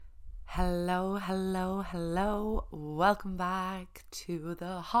Hello, hello, hello. Welcome back to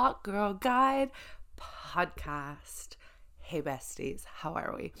the Hot Girl Guide podcast. Hey besties, how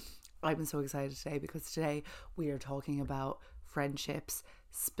are we? I'm so excited today because today we are talking about friendships,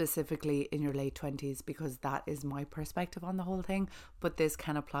 specifically in your late 20s, because that is my perspective on the whole thing. But this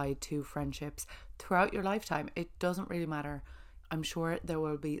can apply to friendships throughout your lifetime. It doesn't really matter. I'm sure there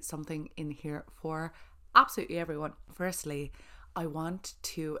will be something in here for absolutely everyone. Firstly, I want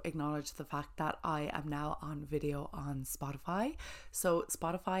to acknowledge the fact that I am now on video on Spotify. So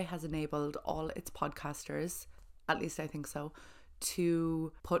Spotify has enabled all its podcasters, at least I think so,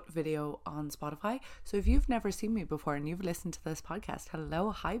 to put video on Spotify. So if you've never seen me before and you've listened to this podcast,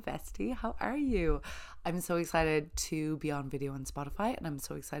 hello, hi bestie, how are you? I'm so excited to be on video on Spotify, and I'm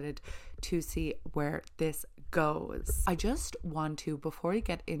so excited to see where this goes. I just want to, before we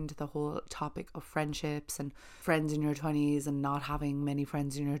get into the whole topic of friendships and friends in your 20s and not having many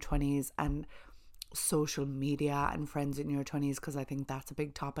friends in your 20s and social media and friends in your 20s, because I think that's a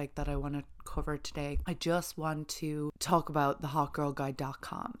big topic that I want to cover today, I just want to talk about the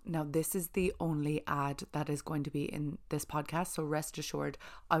hotgirlguide.com. Now, this is the only ad that is going to be in this podcast, so rest assured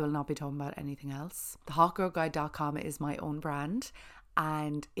I will not be talking about anything else. The hotgirlguide.com is my own brand,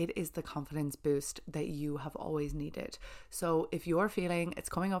 and it is the confidence boost that you have always needed. So if you're feeling it's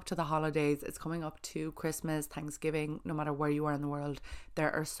coming up to the holidays, it's coming up to Christmas, Thanksgiving, no matter where you are in the world,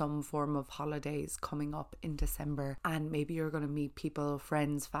 there are some form of holidays coming up in December, and maybe you're going to meet people,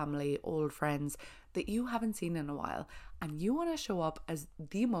 friends, family, old friends that you haven't seen in a while, and you want to show up as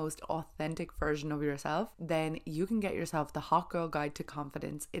the most authentic version of yourself, then you can get yourself the Hot Girl Guide to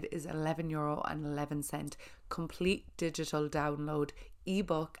Confidence. It is €11.11, complete digital download,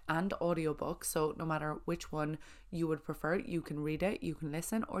 ebook and audiobook. So no matter which one you would prefer, you can read it, you can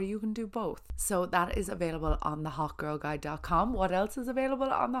listen, or you can do both. So that is available on the hotgirlguide.com. What else is available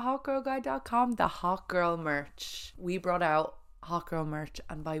on the hotgirlguide.com? The Hot Girl merch. We brought out Hot Girl merch,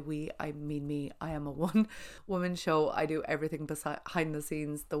 and by we I mean me. I am a one-woman show. I do everything behind the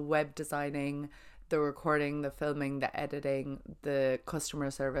scenes, the web designing, the recording, the filming, the editing, the customer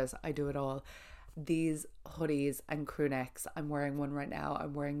service. I do it all. These hoodies and crew necks, I'm wearing one right now.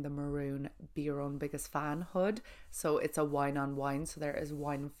 I'm wearing the maroon Be Your Own Biggest Fan hood. So it's a wine on wine, so there is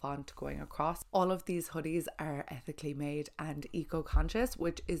wine font going across. All of these hoodies are ethically made and eco-conscious,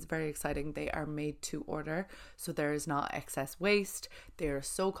 which is very exciting. They are made to order, so there is not excess waste. They are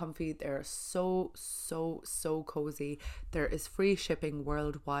so comfy. They're so cozy. There is free shipping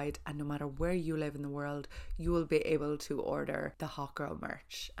worldwide, and no matter where you live in the world, you will be able to order the Hot Girl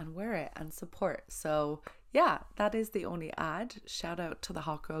merch and wear it and support. So yeah, that is the only ad. Shout out to the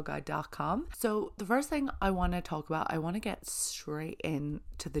hotgirlguide.com. So the first thing I want to talk about, I want to get straight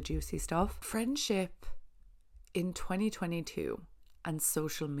into the juicy stuff. Friendship in 2022 and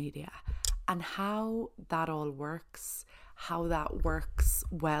social media, and how that all works, how that works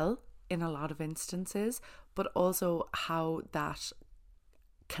well in a lot of instances, but also how that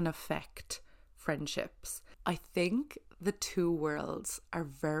can affect friendships. I think the two worlds are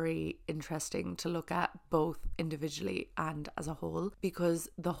very interesting to look at, both individually and as a whole, because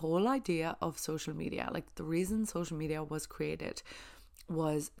the whole idea of social media, like the reason social media was created,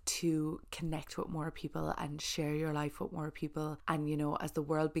 was to connect with more people and share your life with more people. And you know, as the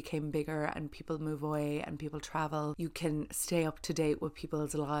world became bigger and people move away and people travel, you can stay up to date with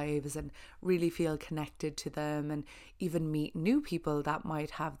people's lives and really feel connected to them, and even meet new people that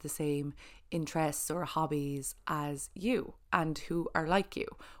might have the same interests or hobbies as you and who are like you,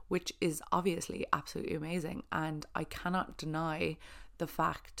 which is obviously absolutely amazing. And I cannot deny the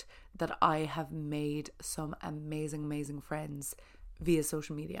fact that I have made some amazing friends via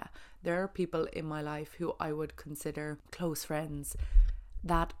social media. There are people in my life who I would consider close friends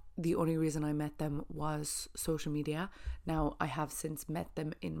that the only reason I met them was social media. Now, I have since met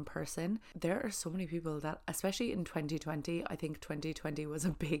them in person. There are so many people that, especially in 2020, I think 2020 was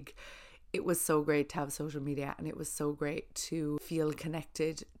it was so great to have social media, and it was so great to feel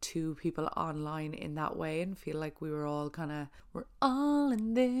connected to people online in that way and feel like we're all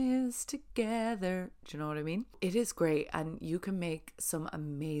in this together. Do you know what I mean? It is great, and you can make some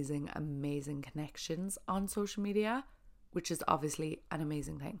amazing connections on social media, which is obviously an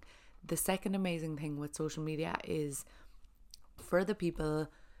amazing thing. The second amazing thing with social media is for the people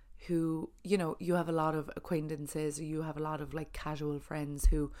who, you know, you have a lot of acquaintances, or you have a lot of like casual friends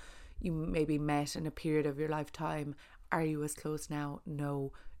who you maybe met in a period of your lifetime. Are you as close now?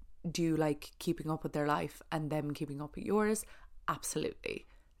 No. Do you like keeping up with their life and them keeping up with yours? Absolutely.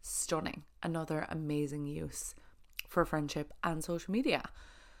 Stunning. Another amazing use for friendship and social media.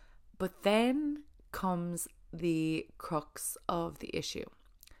 But then comes the crux of the issue.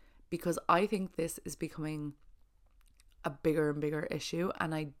 because I think this is becoming a bigger and bigger issue,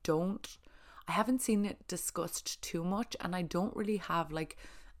 and I haven't seen it discussed too much, and I don't really have like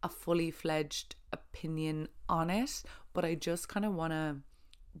a fully fledged opinion on it, but I just kind of want to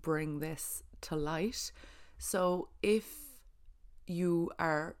bring this to light. So if you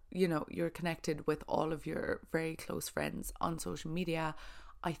are, you're connected with all of your very close friends on social media,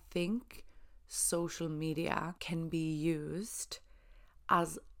 I think social media can be used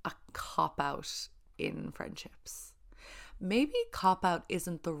as a cop-out in friendships. Maybe cop-out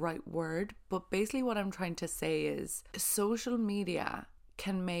isn't the right word, but basically what I'm trying to say is social media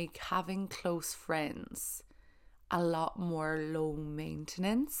can make having close friends a lot more low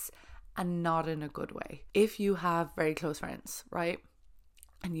maintenance, and not in a good way. If you have very close friends, right,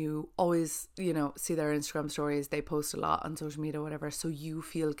 and you always, see their Instagram stories, they post a lot on social media, whatever, so you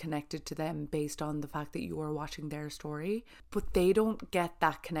feel connected to them based on the fact that you are watching their story, but they don't get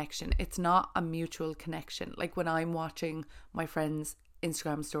that connection. It's not a mutual connection. Like when I'm watching my friend's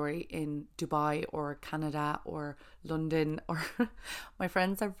Instagram story in Dubai or Canada or London, or my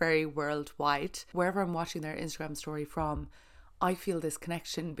friends are very worldwide, wherever I'm watching their Instagram story from, I feel this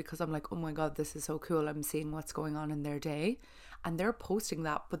connection because I'm like, oh my God, this is so cool. I'm seeing what's going on in their day, and they're posting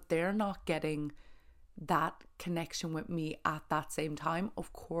that, but they're not getting that connection with me at that same time.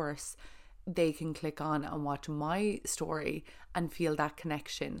 Of course, they can click on and watch my story and feel that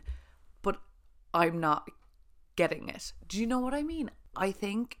connection, but I'm not getting it. Do you know what I mean? I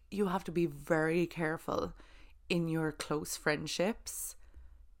think you have to be very careful in your close friendships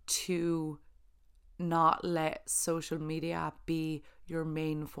to not let social media be your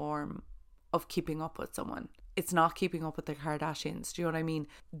main form of keeping up with someone. It's not keeping up with the Kardashians. Do you know what I mean?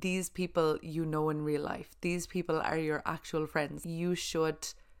 These people you know in real life. These people are your actual friends. You should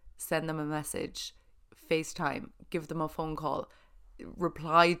send them a message, FaceTime, give them a phone call,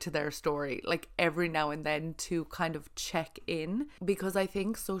 reply to their story like every now and then to kind of check in, because I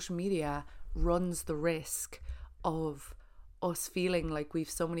think social media runs the risk of us feeling like we've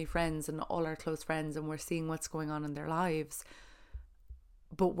so many friends and all our close friends and we're seeing what's going on in their lives,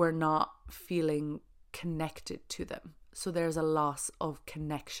 but we're not feeling connected to them. So there's a loss of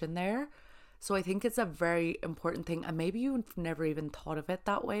connection there. So I think it's a very important thing, and maybe you've never even thought of it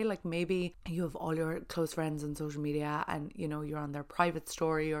that way. Like maybe you have all your close friends on social media and you're on their private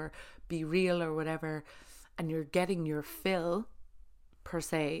story or Be Real or whatever, and you're getting your fill per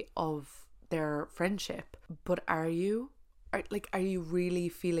se of their friendship, but are you really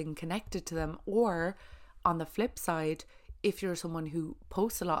feeling connected to them? Or on the flip side, if you're someone who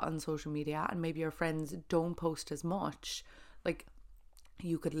posts a lot on social media and maybe your friends don't post as much, like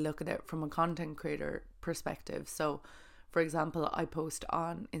you could look at it from a content creator perspective. So for example, I post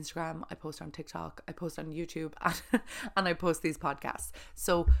on Instagram, I post on TikTok, I post on YouTube, and I post these podcasts.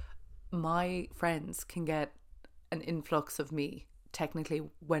 So my friends can get an influx of me technically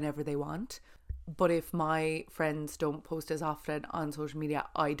whenever they want. But if my friends don't post as often on social media,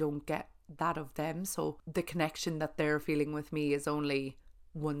 I don't get that of them. So the connection that they're feeling with me is only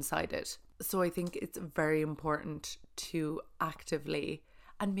one-sided. So I think it's very important to actively,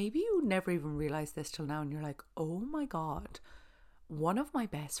 and maybe you never even realize this till now and you're like, oh my God, one of my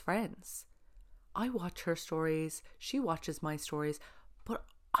best friends, I watch her stories, she watches my stories, but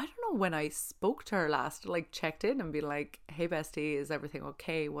I don't know when I spoke to her last, like checked in and be like, hey bestie, is everything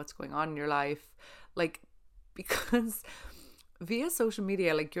okay? What's going on in your life? Like, because via social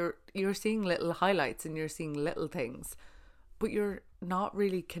media, like you're seeing little highlights and you're seeing little things, but you're not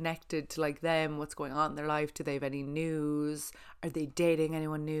really connected to like them, what's going on in their life. Do they have any news? Are they dating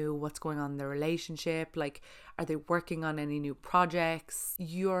anyone new? What's going on in their relationship? Like, are they working on any new projects?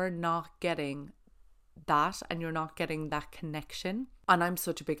 You're not getting that, and you're not getting that connection. And I'm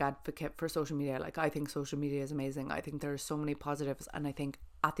such a big advocate for social media. Like, I think social media is amazing. I think there are so many positives, and I think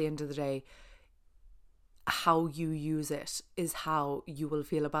at the end of the day, how you use it is how you will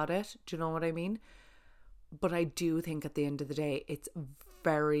feel about it. Do you know what I mean? But I do think at the end of the day, it's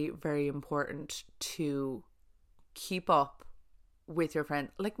very, very important to keep up with your friend.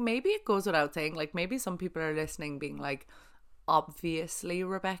 Like, maybe it goes without saying, like maybe some people are listening being like, obviously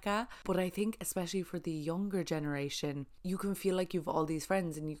Rebecca, but I think especially for the younger generation, you can feel like you've all these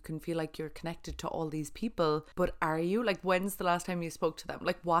friends and you can feel like you're connected to all these people, but are you? Like, when's the last time you spoke to them?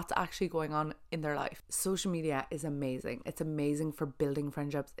 Like, what's actually going on in their life? Social media is amazing. It's amazing for building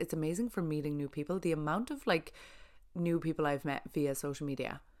friendships. It's amazing for meeting new people. The amount of like new people I've met via social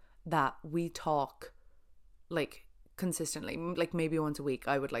media that we talk like consistently, like maybe once a week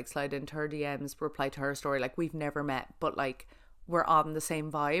I would like slide into her DMs, reply to her story, like we've never met, but like we're on the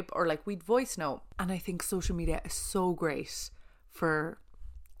same vibe, or like we'd voice note. And I think social media is so great for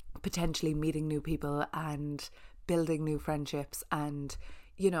potentially meeting new people and building new friendships and,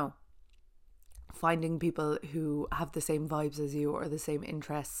 finding people who have the same vibes as you or the same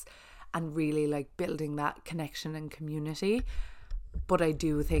interests and really like building that connection and community. But I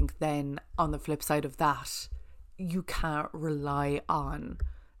do think then on the flip side of that, you can't rely on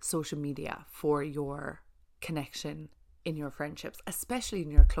social media for your connection in your friendships, especially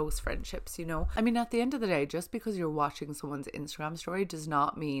in your close friendships, I mean, at the end of the day, just because you're watching someone's Instagram story does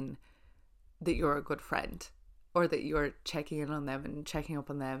not mean that you're a good friend or that you're checking in on them and checking up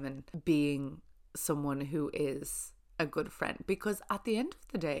on them and being someone who is a good friend. Because at the end of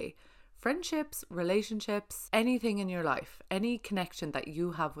the day, friendships, relationships, anything in your life, any connection that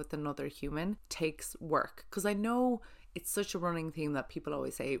you have with another human takes work. Because I know it's such a running theme that people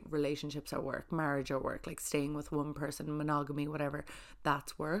always say relationships are work, marriage are work, like staying with one person, monogamy, whatever,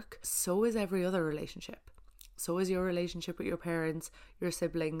 that's work. So is every other relationship. So is your relationship with your parents, your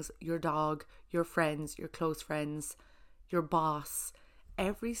siblings, your dog, your friends, your close friends, your boss.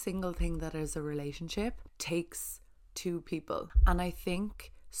 Every single thing that is a relationship takes two people. And I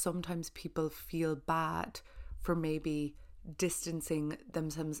think sometimes people feel bad for maybe distancing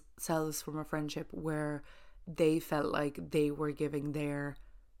themselves from a friendship where they felt like they were giving their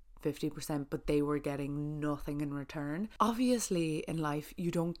 50%, but they were getting nothing in return. Obviously, in life, you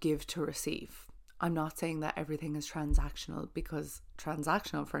don't give to receive. I'm not saying that everything is transactional, because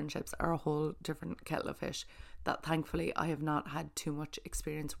transactional friendships are a whole different kettle of fish that thankfully I have not had too much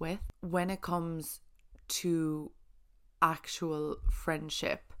experience with. When it comes to actual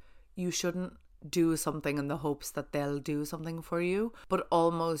friendship, you shouldn't do something in the hopes that they'll do something for you, but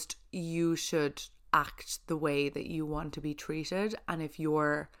almost you should act the way that you want to be treated. And if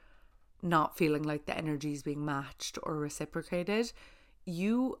you're not feeling like the energy is being matched or reciprocated,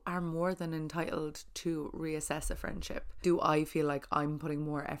 you are more than entitled to reassess a friendship. Do I feel like I'm putting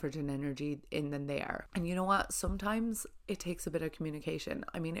more effort and energy in than they are? And you know what? Sometimes it takes a bit of communication.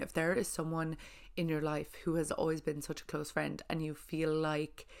 I mean, if there is someone in your life who has always been such a close friend and you feel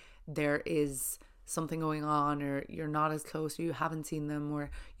like there is something going on, or you're not as close, or you haven't seen them, or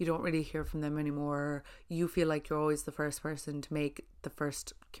you don't really hear from them anymore, or you feel like you're always the first person to make the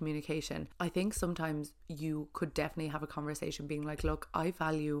first communication, I think sometimes you could definitely have a conversation being like, look, I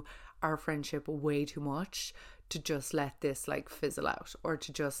value our friendship way too much to just let this like fizzle out, or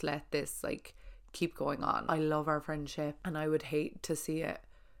to just let this like keep going on. I love our friendship and I would hate to see it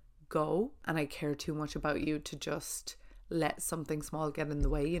go, and I care too much about you to just let something small get in the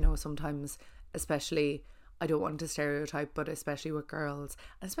way. Sometimes, especially, I don't want to stereotype, but especially with girls,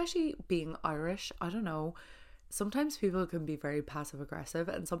 especially being Irish, I don't know, sometimes people can be very passive aggressive,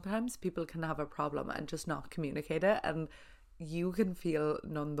 and sometimes people can have a problem and just not communicate it, and you can feel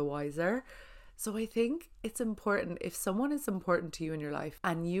none the wiser. So I think it's important, if someone is important to you in your life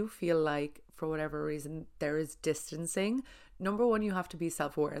and you feel like for whatever reason there is distancing, number one, you have to be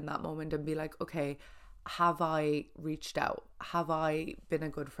self-aware in that moment and be like, okay, have I reached out? Have I been a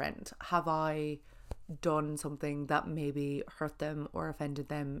good friend? Have I done something that maybe hurt them or offended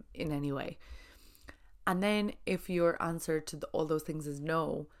them in any way? And then if your answer to all those things is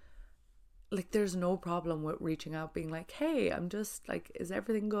no, like there's no problem with reaching out, being like, hey, I'm just like, is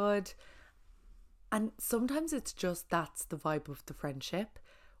everything good? And sometimes it's just that's the vibe of the friendship,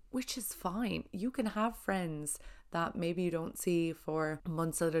 which is fine. You can have friends that maybe you don't see for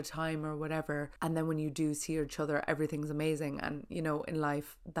months at a time or whatever, and then when you do see each other, everything's amazing. And in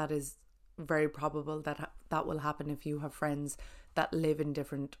life, that is very probable that that will happen if you have friends that live in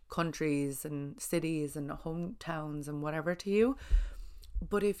different countries and cities and hometowns and whatever to you.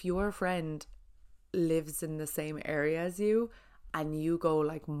 But if your friend lives in the same area as you and you go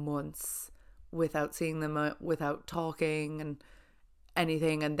like months without seeing them, without talking and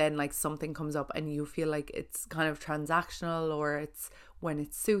anything, and then like something comes up and you feel like it's kind of transactional, or it's when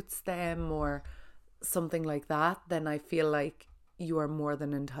it suits them or something like that, then I feel like you are more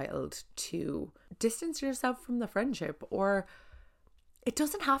than entitled to distance yourself from the friendship. Or it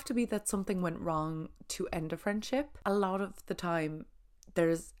doesn't have to be that something went wrong to end a friendship. A lot of the time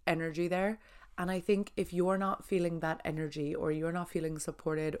there's energy there, and I think if you're not feeling that energy, or you're not feeling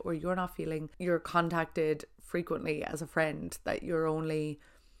supported, or you're not feeling you're contacted frequently as a friend, that you're only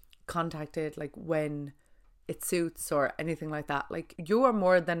contacted like when it suits or anything like that, like you are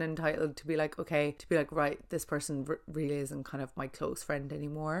more than entitled to be like, okay, to be like, right, this person really isn't kind of my close friend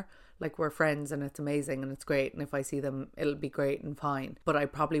anymore. Like, we're friends and it's amazing and it's great, and if I see them it'll be great and fine, but I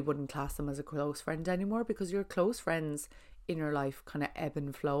probably wouldn't class them as a close friend anymore, because your close friends in your life kind of ebb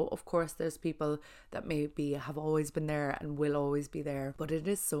and flow. Of course, there's people that maybe have always been there and will always be there, but it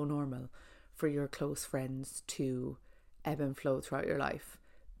is so normal for your close friends to ebb and flow throughout your life,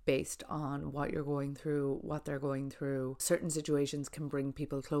 based on what you're going through, what they're going through. Certain situations can bring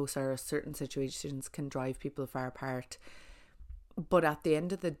people closer, certain situations can drive people far apart. But at the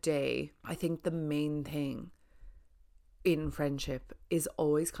end of the day, I think the main thing in friendship is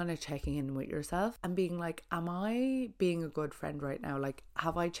always kind of checking in with yourself and being like, am I being a good friend right now? Like,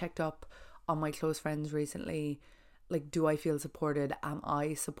 have I checked up on my close friends recently? Like, do I feel supported? Am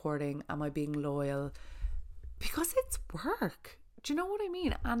I supporting? Am I being loyal? Because it's work. Do you know what I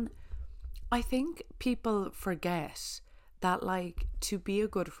mean? And I think people forget that, like, to be a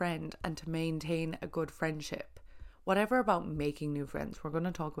good friend and to maintain a good friendship, whatever about making new friends, we're going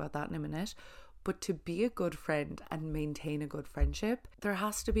to talk about that in a minute, but to be a good friend and maintain a good friendship, there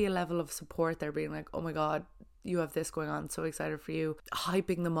has to be a level of support there, being like, oh my God, you have this going on, so excited for you,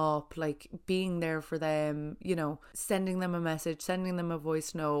 hyping them up, like being there for them, you know, sending them a message, sending them a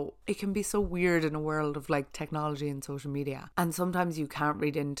voice note. It can be so weird in a world of like technology and social media. And sometimes you can't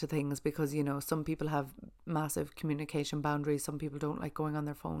read into things because, you know, some people have massive communication boundaries. Some people don't like going on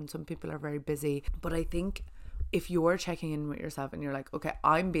their phone. Some people are very busy. But I think if you're checking in with yourself and you're like, okay,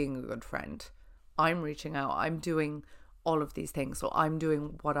 I'm being a good friend, I'm reaching out, I'm doing all of these things. So I'm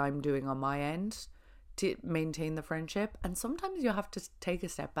doing what I'm doing on my end to maintain the friendship. And sometimes you have to take a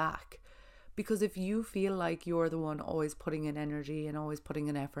step back, because if you feel like you're the one always putting in energy and always putting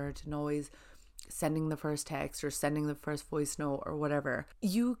in effort and always sending the first text or sending the first voice note or whatever,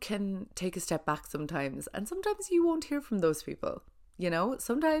 you can take a step back sometimes. And sometimes you won't hear from those people. You know,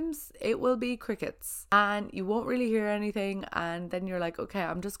 sometimes it will be crickets and you won't really hear anything. And then you're like, okay,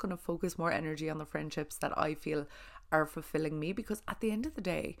 I'm just going to focus more energy on the friendships that I feel are fulfilling me. Because at the end of the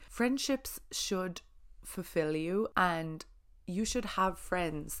day, friendships should fulfill you, and you should have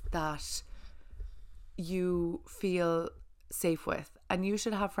friends that you feel safe with, and you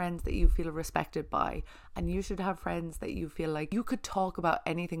should have friends that you feel respected by, and you should have friends that you feel like you could talk about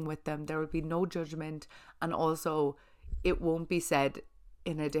anything with them. There would be no judgment, and also it won't be said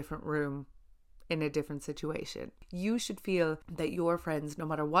in a different room, in a different situation. You should feel that your friends, no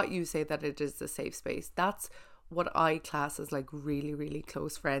matter what you say, that it is a safe space. That's what I class as like really, really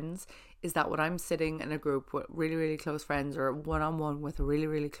close friends, is that when I'm sitting in a group with really, really close friends, or one-on-one with a really,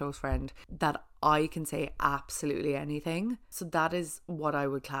 really close friend, that I can say absolutely anything. So that is what I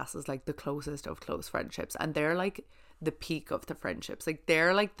would class as like the closest of close friendships. And they're like the peak of the friendships. Like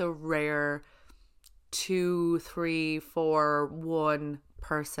they're like the rare 2, 3, 4, 1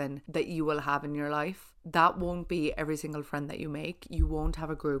 person that you will have in your life. That won't be every single friend that you make. You won't have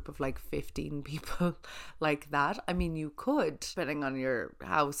a group of like 15 people like that. I mean, you could, depending on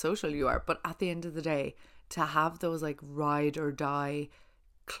how social you are, but at the end of the day, to have those like ride or die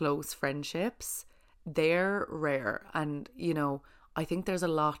close friendships, they're rare. And you know, I think there's a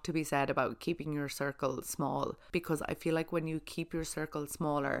lot to be said about keeping your circle small, because I feel like when you keep your circle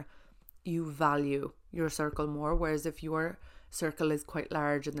smaller, you value your circle more. Whereas if your circle is quite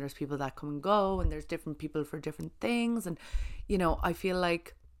large and there's people that come and go and there's different people for different things, and you know, I feel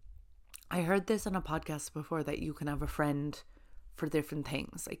like I heard this on a podcast before, that you can have a friend for different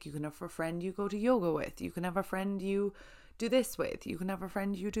things. Like you can have a friend you go to yoga with, you can have a friend you do this with, you can have a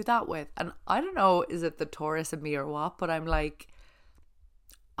friend you do that with. And I don't know, is it the Taurus in me or what, but I'm like,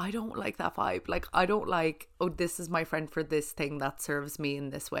 I don't like that vibe. Like, I don't like, oh, this is my friend for this thing that serves me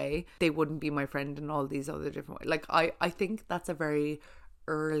in this way. They wouldn't be my friend in all these other different ways. Like, I think that's a very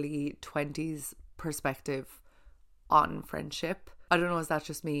early 20s perspective on friendship. I don't know, is that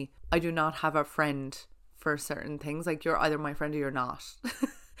just me? I do not have a friend for certain things. Like, you're either my friend or you're not.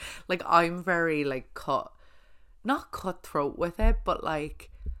 Like, I'm very, like, not cutthroat with it, but, like,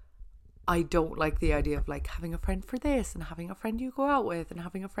 I don't like the idea of like having a friend for this and having a friend you go out with and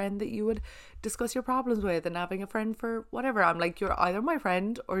having a friend that you would discuss your problems with and having a friend for whatever. I'm like, you're either my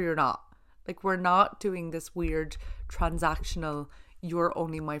friend or you're not. Like, we're not doing this weird transactional, you're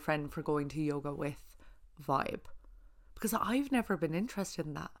only my friend for going to yoga with vibe, because I've never been interested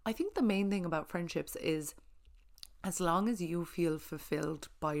in that. I think the main thing about friendships is, as long as you feel fulfilled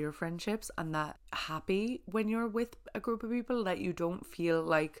by your friendships and that happy when you're with a group of people, that you don't feel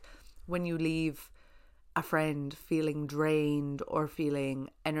like when you leave a friend feeling drained or feeling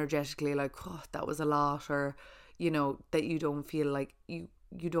energetically like, oh, that was a lot, or you know, that you don't feel like you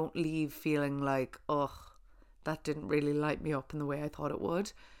don't leave feeling like, oh, that didn't really light me up in the way I thought it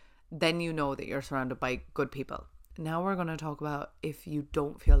would, then you know that you're surrounded by good people. Now we're going to talk about if you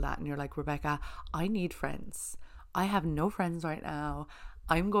don't feel that and you're like, Rebecca, I need friends. I have no friends right now.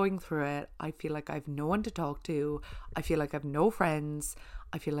 I'm going through it. I feel like I've no one to talk to. I feel like I've no friends.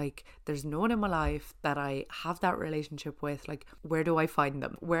 I feel like there's no one in my life that I have that relationship with. Like, where do I find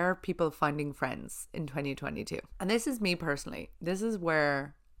them? Where are people finding friends in 2022? And this is me personally. This is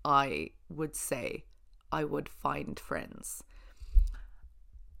where I would say I would find friends.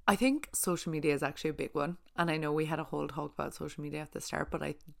 I think social media is actually a big one. And I know we had a whole talk about social media at the start, but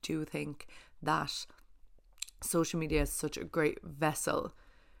I do think that social media is such a great vessel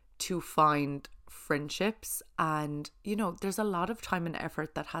to find friendships. And, you know, there's a lot of time and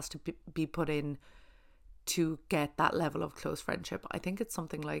effort that has to be put in to get that level of close friendship. I think it's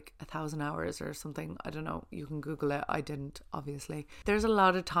something like 1,000 hours or something. I don't know. You can Google it. I didn't, obviously. There's a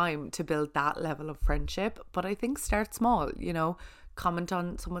lot of time to build that level of friendship, but I think start small, you know, comment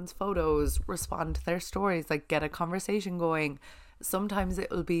on someone's photos, respond to their stories, like get a conversation going. Sometimes it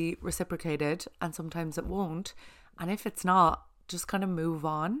will be reciprocated and sometimes it won't. And if it's not, just kind of move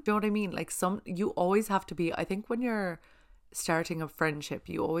on. Do you know what I mean? Like you always have to be, I think when you're starting a friendship,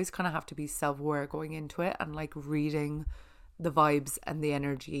 you always kind of have to be self-aware going into it and like reading the vibes and the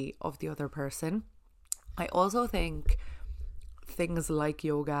energy of the other person. I also think things like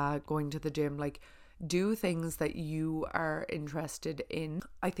yoga, going to the gym, like do things that you are interested in.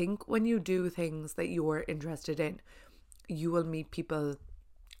 I think when you do things that you are interested in, you will meet people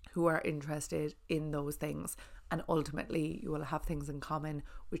who are interested in those things, and ultimately you will have things in common,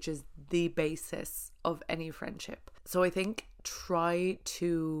 which is the basis of any friendship. So I think I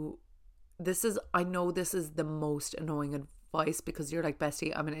know this is the most annoying advice, because you're like,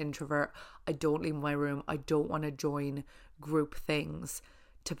 bestie, I'm an introvert, I don't leave my room, I don't want to join group things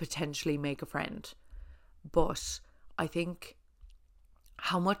to potentially make a friend. But I think,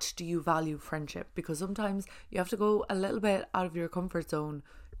 how much do you value friendship? Because sometimes you have to go a little bit out of your comfort zone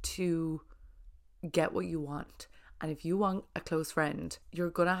to get what you want. And if you want a close friend,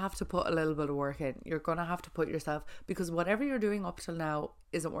 you're going to have to put a little bit of work in. You're going to have to put yourself, because whatever you're doing up till now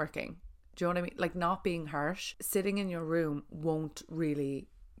isn't working. Do you know what I mean? Like, not being harsh, sitting in your room won't really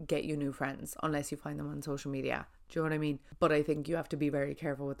get you new friends unless you find them on social media. Do you know what I mean? But I think you have to be very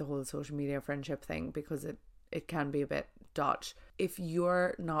careful with the whole social media friendship thing, because it can be a bit dodge. If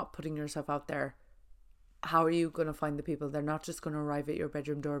you're not putting yourself out there, how are you going to find the people? They're not just going to arrive at your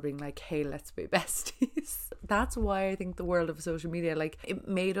bedroom door being like, hey, let's be besties. That's why I think the world of social media, like, it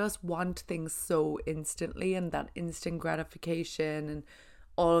made us want things so instantly, and that instant gratification and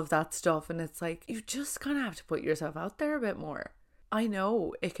all of that stuff. And it's like, you just kind of have to put yourself out there a bit more. I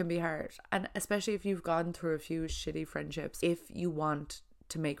know it can be hard, and especially if you've gone through a few shitty friendships. If you want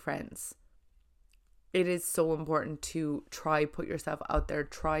to make friends, it is so important to try put yourself out there,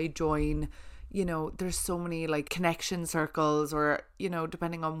 try join. You know, there's so many like connection circles, or, you know,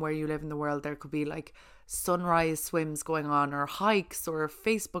 depending on where you live in the world, there could be like sunrise swims going on, or hikes, or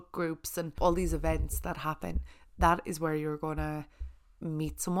Facebook groups, and all these events that happen. That is where you're going to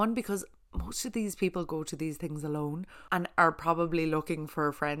meet someone, because most of these people go to these things alone and are probably looking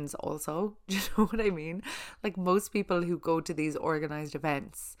for friends also. Do you know what I mean? Like, most people who go to these organized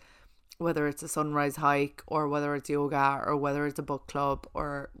events, whether it's a sunrise hike or whether it's yoga or whether it's a book club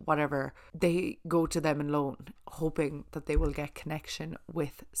or whatever, they go to them alone hoping that they will get connection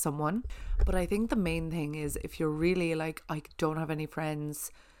with someone. But I think the main thing is, if you're really like, I don't have any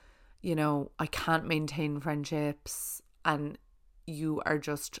friends, you know, I can't maintain friendships, and you are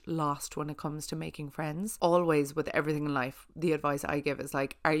just lost when it comes to making friends, always, with everything in life, the advice I give is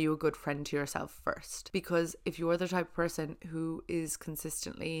like, are you a good friend to yourself first? Because if you're the type of person who is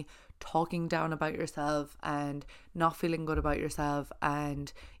consistently talking down about yourself and not feeling good about yourself,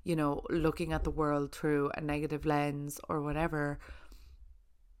 and, you know, looking at the world through a negative lens or whatever,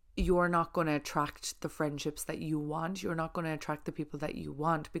 you're not going to attract the friendships that you want. You're not going to attract the people that you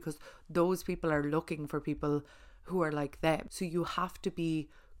want, because those people are looking for people who are like them. So you have to be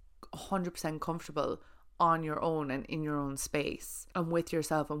 100% comfortable on your own and in your own space and with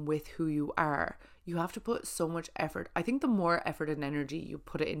yourself and with who you are. You have to put so much effort. I think the more effort and energy you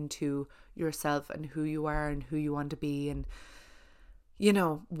put it into yourself and who you are and who you want to be, and, you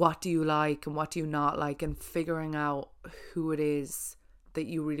know, what do you like and what do you not like, and figuring out who it is that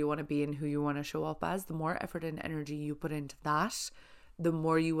you really want to be and who you want to show up as, the more effort and energy you put into that, the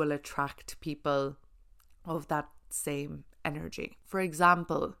more you will attract people of that same energy. For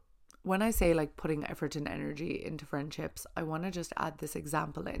example, when I say like putting effort and energy into friendships, I want to just add this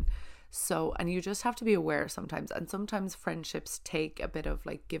example in. So, and you just have to be aware sometimes, and sometimes friendships take a bit of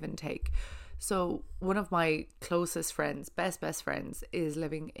like give and take. So one of my closest friends, best friends, is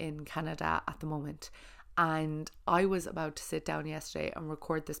living in Canada at the moment. And I was about to sit down yesterday and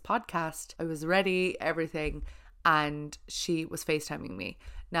record this podcast. I was ready, everything, and she was FaceTiming me.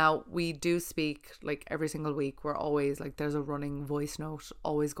 Now, we do speak like every single week. We're always like, there's a running voice note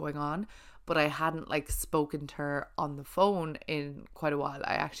always going on, but I hadn't like spoken to her on the phone in quite a while.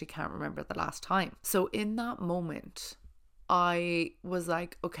 I actually can't remember the last time. So in that moment, I was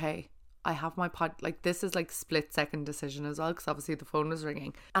like, okay, I have my like this is like split second decision as well, because obviously the phone was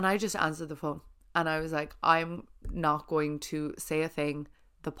ringing, and I just answered the phone and I was like, I'm not going to say a thing.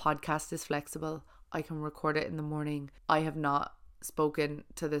 The podcast is flexible. I can record it in the morning. I have not spoken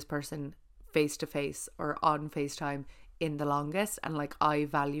to this person face to face or on FaceTime in the longest, and like I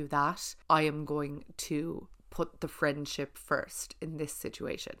value that. I am going to put the friendship first in this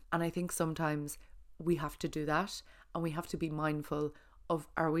situation. And I think sometimes we have to do that, and we have to be mindful of,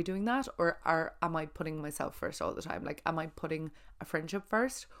 are we doing that, or am I putting myself first all the time? Like, am I putting a friendship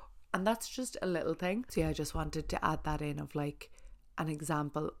first? And that's just a little thing. So yeah, I just wanted to add that in of like an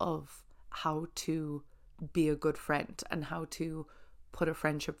example of how to be a good friend and how to put a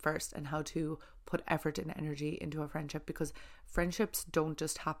friendship first and how to put effort and energy into a friendship, because friendships don't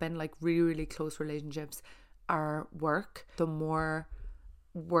just happen. Like really, really close relationships are work. The more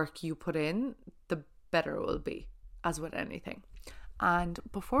work you put in, the better it will be, as with anything. And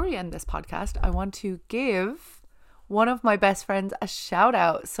before we end this podcast, I want to give one of my best friends a shout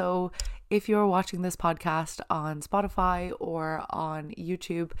out. So if you're watching this podcast on Spotify or on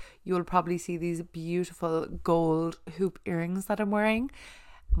YouTube, you'll probably see these beautiful gold hoop earrings that I'm wearing.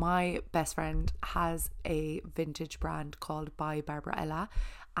 My best friend has a vintage brand called By Barbara Ella,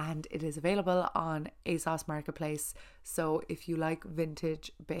 and it is available on ASOS Marketplace. So if you like vintage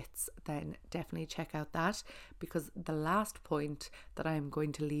bits, then definitely check out that, because the last point that I'm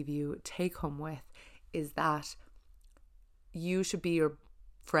going to leave you take home with is that you should be your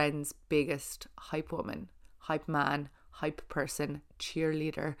friend's biggest hype woman, hype man, hype person,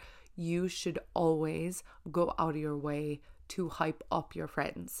 cheerleader. You should always go out of your way to hype up your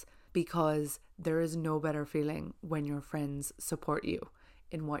friends, because there is no better feeling when your friends support you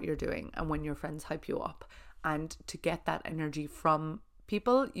in what you're doing and when your friends hype you up. And to get that energy from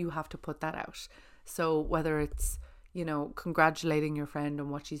people, you have to put that out. So whether it's, you know, congratulating your friend on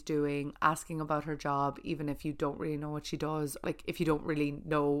what she's doing, asking about her job, even if you don't really know what she does, like if you don't really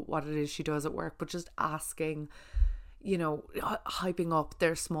know what it is she does at work, but just asking, you know, hyping up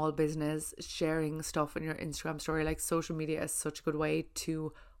their small business, sharing stuff on your Instagram story. Like social media is such a good way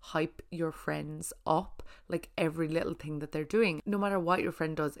to hype your friends up, like every little thing that they're doing. No matter what your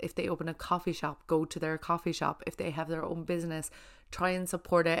friend does, if they open a coffee shop, go to their coffee shop. If they have their own business, try and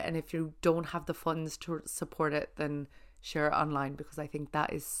support it. And if you don't have the funds to support it, then share it online, because I think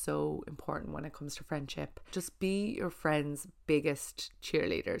that is so important when it comes to friendship. Just be your friends' biggest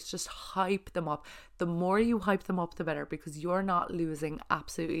cheerleaders. Just hype them up. The more you hype them up, the better, because you're not losing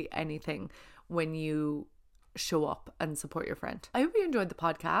absolutely anything when you show up and support your friend. I hope you enjoyed the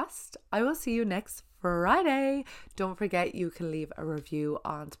podcast. I will see you next Friday. Don't forget, you can leave a review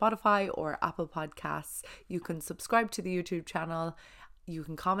on Spotify or Apple Podcasts. You can subscribe to the YouTube channel. You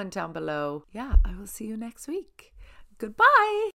can comment down below. Yeah, I will see you next week. Goodbye.